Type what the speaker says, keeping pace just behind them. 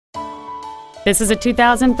This is a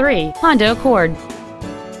 2003 Honda Accord.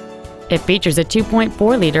 It features a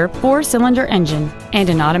 2.4-liter four-cylinder engine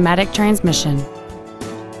and an automatic transmission.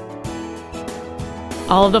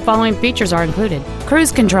 All of the following features are included: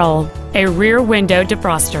 cruise control, a rear window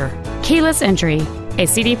defroster, keyless entry, a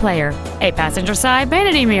CD player, a passenger side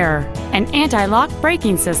vanity mirror, an anti-lock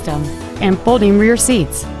braking system, and folding rear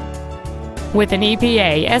seats. With an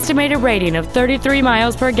EPA estimated rating of 33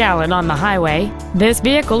 miles per gallon on the highway, this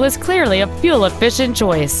vehicle is clearly a fuel-efficient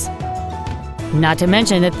choice. Not to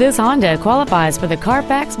mention that this Honda qualifies for the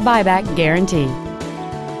Carfax buyback guarantee.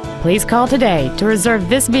 Please call today to reserve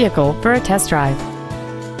this vehicle for a test drive.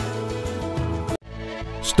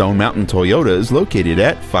 Stone Mountain Toyota is located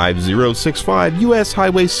at 5065 US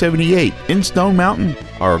Highway 78 in Stone Mountain.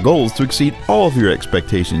 Our goal is to exceed all of your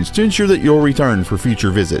expectations to ensure that you'll return for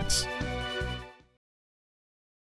future visits.